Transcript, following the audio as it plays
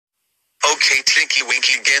Okay, Tinky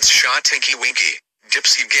Winky gets shot Tinky Winky.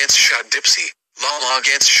 Dipsy gets shot Dipsy. Lala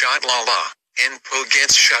gets shot Lala. And Po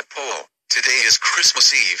gets shot Po. Today is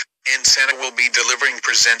Christmas Eve, and Santa will be delivering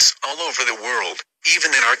presents all over the world, even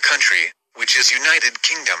in our country, which is United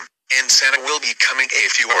Kingdom, and Santa will be coming a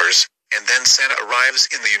few hours, and then Santa arrives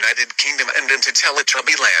in the United Kingdom and into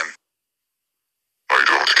Teletubby land. I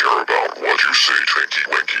don't care about what you say, Tinky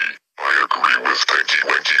Winky. I agree with Tinky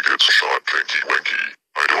Winky gets shot, Tinky Winky.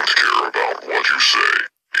 I don't care about what you say.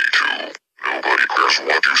 Me too. Nobody cares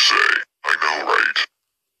what you say. I know, right?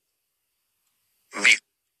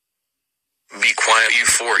 Be quiet, you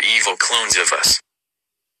four evil clones of us.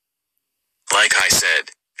 Like I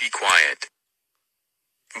said, be quiet.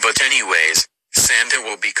 But anyways, Santa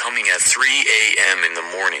will be coming at 3 a.m. in the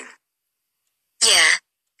morning. Yeah.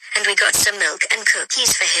 And we got some milk and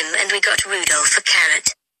cookies for him, and we got Rudolph a carrot.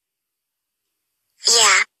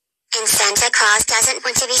 Yeah. And Santa Claus doesn't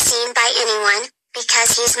want to be seen by anyone,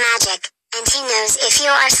 because he's magic, and he knows if you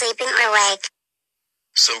are sleeping or awake.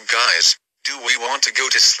 So guys, do we want to go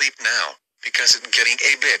to sleep now? Because it's getting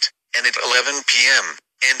a bit, and it's 11 p.m.,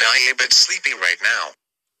 and I a bit sleepy right now.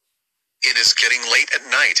 It is getting late at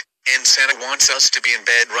night, and Santa wants us to be in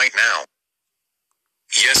bed right now.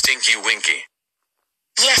 Yes, Tinky Winky.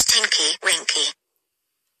 Yes, Tinky Winky.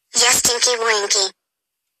 Yes, Tinky Winky.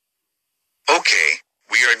 Okay,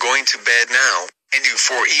 we are going to bed now, and you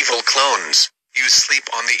four evil clones, you sleep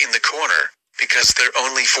in the corner, because there are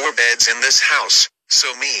only 4 beds in this house,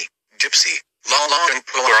 so me, Dipsy, Lala and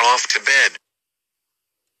Po are off to bed.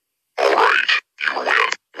 Alright, you win.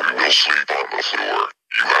 We will sleep on the floor.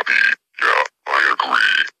 You happy? Yeah, I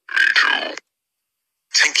agree. Me too.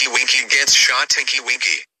 Tinky Winky gets shot Tinky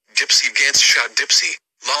Winky. Dipsy gets shot Dipsy.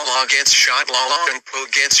 Lala gets shot Lala and Po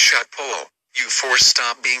gets shot Po. You 4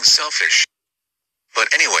 stop being selfish.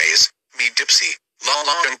 But anyways, me Dipsy,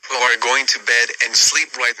 Lala and Po are going to bed and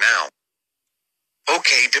sleep right now.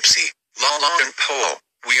 Okay Dipsy, Lala and Po,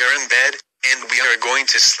 we are in bed, and we are going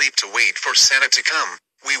to sleep to wait for Santa to come.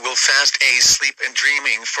 We will fast asleep and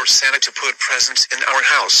dreaming for Santa to put presents in our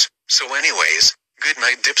house. So anyways, good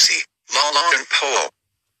night Dipsy, Lala and Po.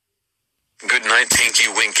 Good night, Tinky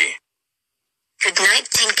Winky. Good night,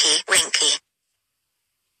 Tinky Winky.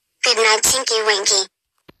 Good night, Tinky Winky.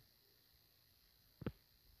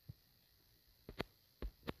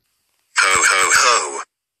 Ho ho ho.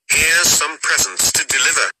 Here's some presents to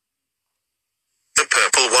deliver. The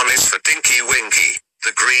purple one is for Tinky Winky,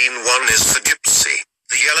 the green one is for Dipsy,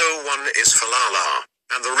 the yellow one is for Lala,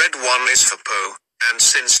 and the red one is for Po, and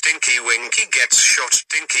since Tinky Winky gets shot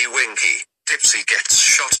Tinky Winky, Dipsy gets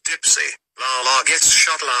shot Dipsy, Lala gets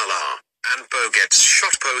shot Lala, and Po gets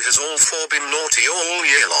shot Po has all 4 been naughty all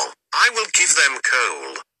year long. I will give them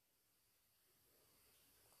coal.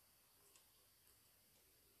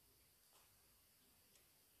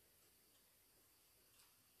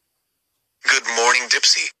 Good morning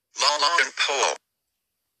Dipsy, Lala and Po.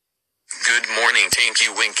 Good morning, Tinky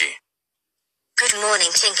Winky. Good morning,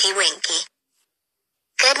 Tinky Winky.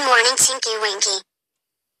 Good morning, Tinky Winky.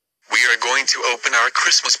 We are going to open our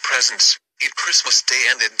Christmas presents. It's Christmas Day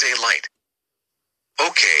and at daylight.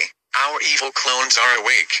 Okay, our evil clones are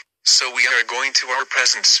awake, so we are going to our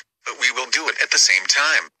presents, but we will do it at the same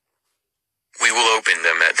time. We will open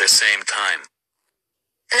them at the same time.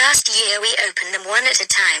 Last year we opened them one at a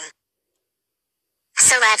time.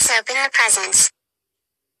 So let's open our presents.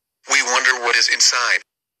 We wonder what is inside.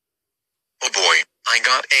 Oh boy, I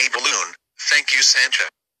got a balloon. Thank you, Santa.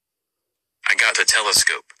 I got a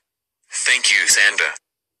telescope. Thank you, Santa.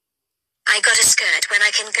 I got a skirt when I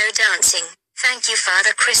can go dancing. Thank you,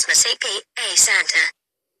 Father Christmas, aka Santa.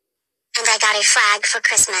 And I got a flag for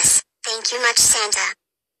Christmas. Thank you much, Santa.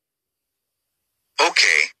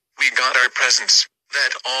 Okay, we got our presents.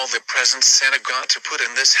 That all the presents Santa got to put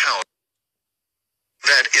in this house.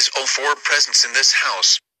 That is all 4 presents in this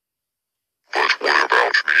house. But what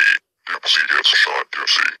about me? Dipsy gets shot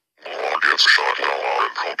Dipsy. Lala gets shot Lala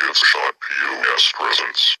and Po gets shot POS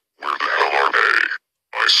presents. Where the hell are they?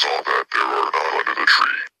 I saw that there are none under the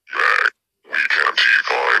tree. Yag. We can't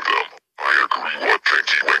find them. I agree what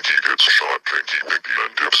Tinky Winky gets shot Tinky Winky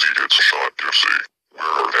and Dipsy gets shot Dipsy. Where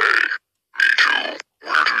are they? Me too.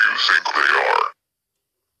 Where do you think they are?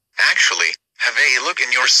 Actually, have a look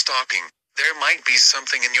in your stocking. There might be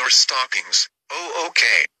something in your stockings. Oh,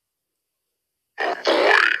 okay. Oh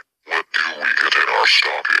boy, what do we get in our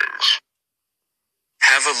stockings?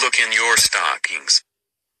 Have a look in your stockings.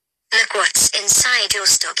 Look what's inside your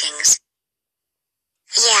stockings.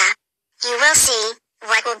 Yeah, you will see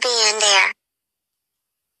what will be in there.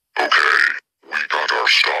 Okay, we got our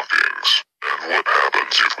stockings. And what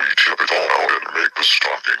happens if we tip it all out and make the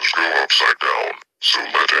stockings go upside down? So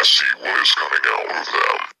let us see what is coming out of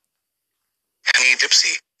them. Hey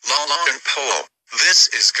Dipsy, Lala and Po, this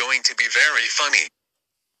is going to be very funny.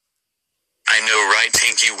 I know, right,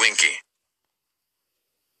 Tinky Winky?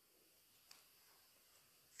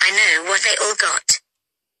 I know what they all got.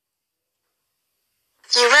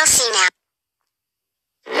 You will see now.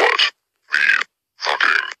 What the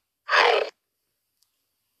fucking hell?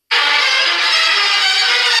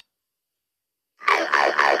 No.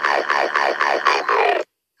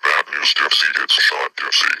 Bad news, Dipsy gets shot,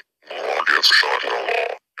 Dipsy. Lala gets shot,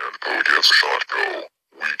 Lala. And Po gets shot, Po.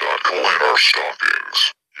 We got coal in our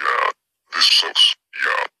stockings. Yeah, this sucks.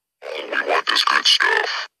 Yeah, all we want is good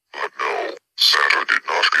stuff. But no, Santa did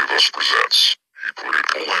not give us presents. He put it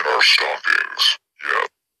all in our stockings. Yeah,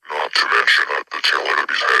 not to mention that the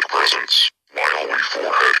Teletubbies had presents, while we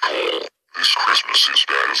four had coal. This Christmas is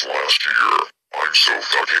bad as last year. I'm so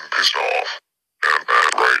fucking pissed off. And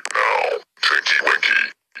bad right now. Tinky Winky,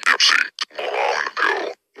 Dipsy, Lala and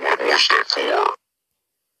Po. What was that for?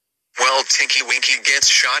 Well, Tinky Winky gets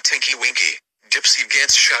shot, Tinky Winky. Dipsy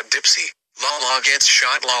gets shot, Dipsy. Lala gets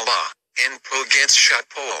shot, Lala. And Po gets shot,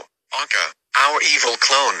 Po. Aka, our evil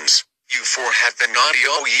clones. You four have been naughty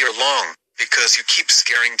all year long, because you keep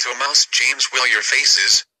scaring Thomas James Will your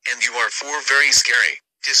faces, and you are four very scary,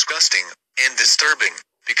 disgusting, and disturbing,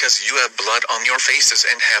 because you have blood on your faces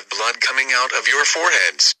and have blood coming out of your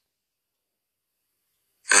foreheads.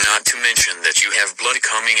 Not to mention that you have blood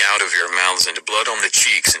coming out of your mouths and blood on the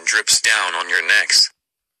cheeks and drips down on your necks.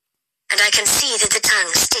 And I can see that the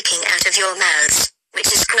tongue's sticking out of your mouths, which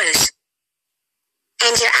is gross.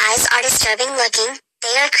 And your eyes are disturbing looking.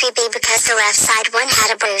 They are creepy because the left side one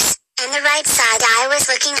had a bruise, and the right side eye was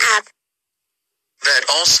looking up. That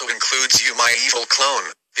also includes you, my evil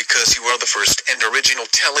clone, because you are the first and original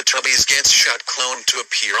Teletubbies Gets Shot clone to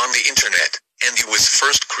appear on the internet, and you was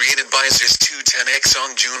first created by Ziz210X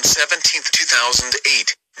on June 17,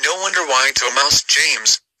 2008. No wonder why Thomas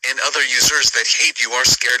James and other users that hate you are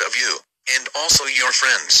scared of you, and also your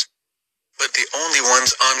friends. But the only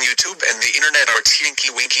ones on YouTube and the internet are Tinky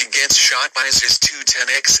Winky Gets Shot by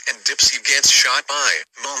Ziz210X and Dipsy Gets Shot by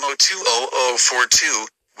Momo20042.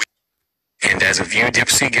 And as of you,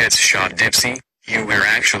 Dipsy Gets Shot, Dipsy, you were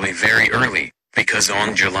actually very early, because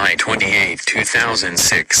on July 28,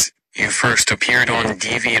 2006, you first appeared on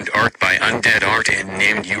DeviantArt by Undead Art and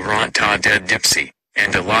named you Ronta Dead Dipsy,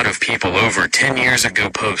 and a lot of people over 10 years ago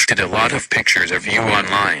posted a lot of pictures of you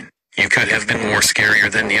online. You could have been more scarier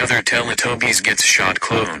than the other Teletubbies Gets Shot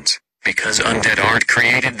clones, because Undead Art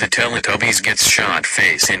created the Teletubbies Gets Shot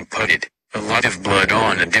face and putted a lot of blood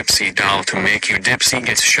on a Dipsy doll to make you Dipsy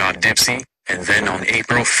Gets Shot Dipsy, and then on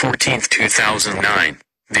April 14, 2009,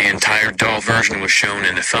 the entire doll version was shown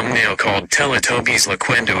in a thumbnail called Teletubbies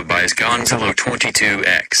Loquendo by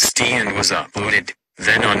Gonzalo22XD and was uploaded.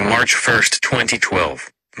 Then on March 1, 2012,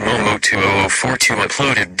 Momo2042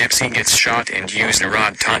 uploaded Dipsy Gets Shot and used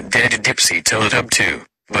Ronta Dead Dipsy Teletub 2,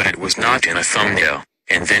 but it was not in a thumbnail.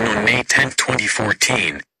 And then on May 10,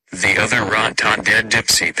 2014, the other Ronta Dead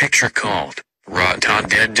Dipsy picture called Ronta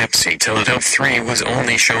Dead Dipsy Teletub 3 was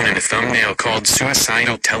only shown in a thumbnail called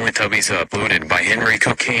Suicidal Teletubbies uploaded by Henry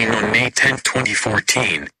Cocaine on May 10,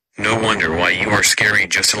 2014. No wonder why you are scary,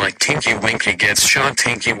 just like Tinky Winky Gets Shot,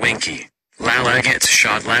 Tinky Winky. Lala Gets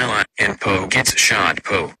Shot, Lala, and Po Gets Shot,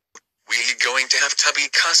 Po. We going to have tubby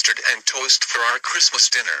custard and toast for our Christmas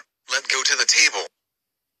dinner. Let's go to the table.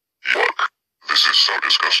 Yuck. This is so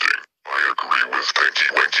disgusting. I agree with Tinky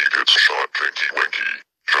Winky Gets Shot, Tinky Winky.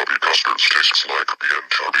 Chubby custards tastes like pea and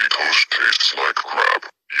chubby toast tastes like crap.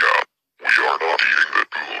 Yeah, we are not eating that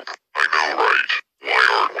poop. I know, right? Why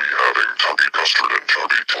aren't we having chubby custard and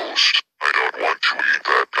chubby toast? I don't want to eat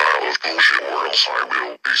that pile of bullshit or else I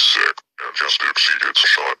will be sick. And just Dipsy Gets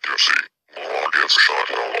Shot, Dipsy. Lala Gets Shot,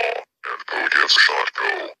 Lala. And Po Gets Shot,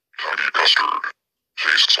 Po. Chubby custard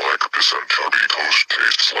tastes like piss and chubby toast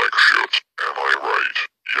tastes like shit. Am I right?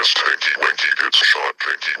 Yes, Tinky Winky Gets Shot,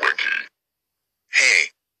 Tinky Winky. Hey.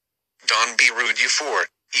 Don't be rude, you four.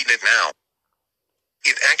 Eat it now.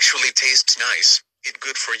 It actually tastes nice. It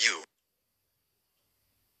good for you.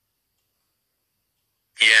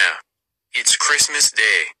 Yeah. It's Christmas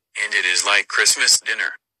Day, and it is like Christmas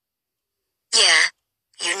dinner. Yeah.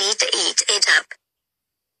 You need to eat it up.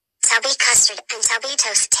 Tubby custard and tubby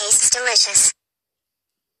toast tastes delicious.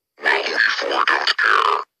 Well, we four don't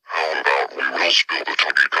care. How about we will spill the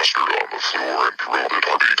tubby custard on the floor and throw the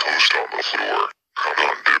tubby toast on the floor? Come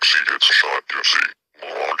on, Dipsy Gets Shot, Dipsy.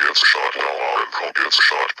 Lala Gets Shot, Lala, and Po Gets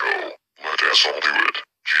Shot, Po. Let us all do it.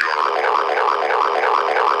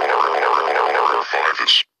 5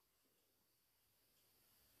 is...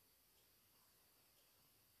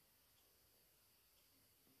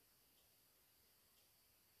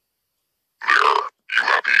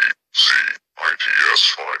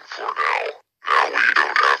 fine for now. Now we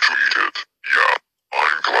don't have to eat it. Yeah,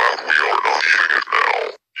 I'm glad we are not eating it now.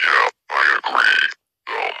 Yeah, I agree.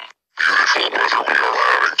 Beautiful weather we are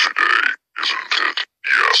having today, isn't it?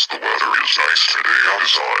 Yes, the weather is nice today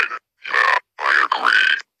outside. Yeah, I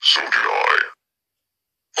agree. So do I.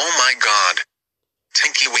 Oh my god.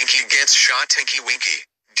 Tinky Winky gets shot Tinky Winky.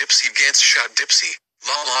 Dipsy gets shot Dipsy.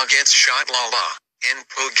 Lala gets shot Lala. And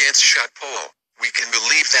Po gets shot Po. We can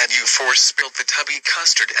believe that you four spilt the tubby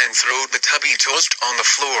custard and throwed the tubby toast on the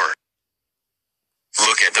floor.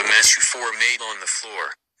 Look at the mess you four made on the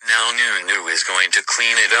floor. Now Nunu is going to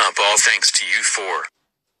clean it up all thanks to you four.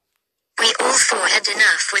 We all four had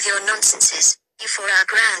enough with your nonsenses. You four are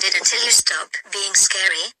grounded until you stop being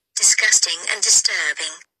scary, disgusting and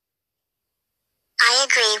disturbing. I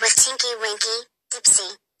agree with Tinky Winky,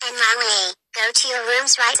 Dipsy, and Lala. Go to your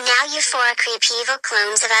rooms right now, you four creepy evil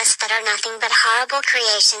clones of us that are nothing but horrible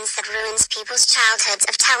creations that ruins people's childhoods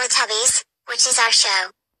of Teletubbies, which is our show.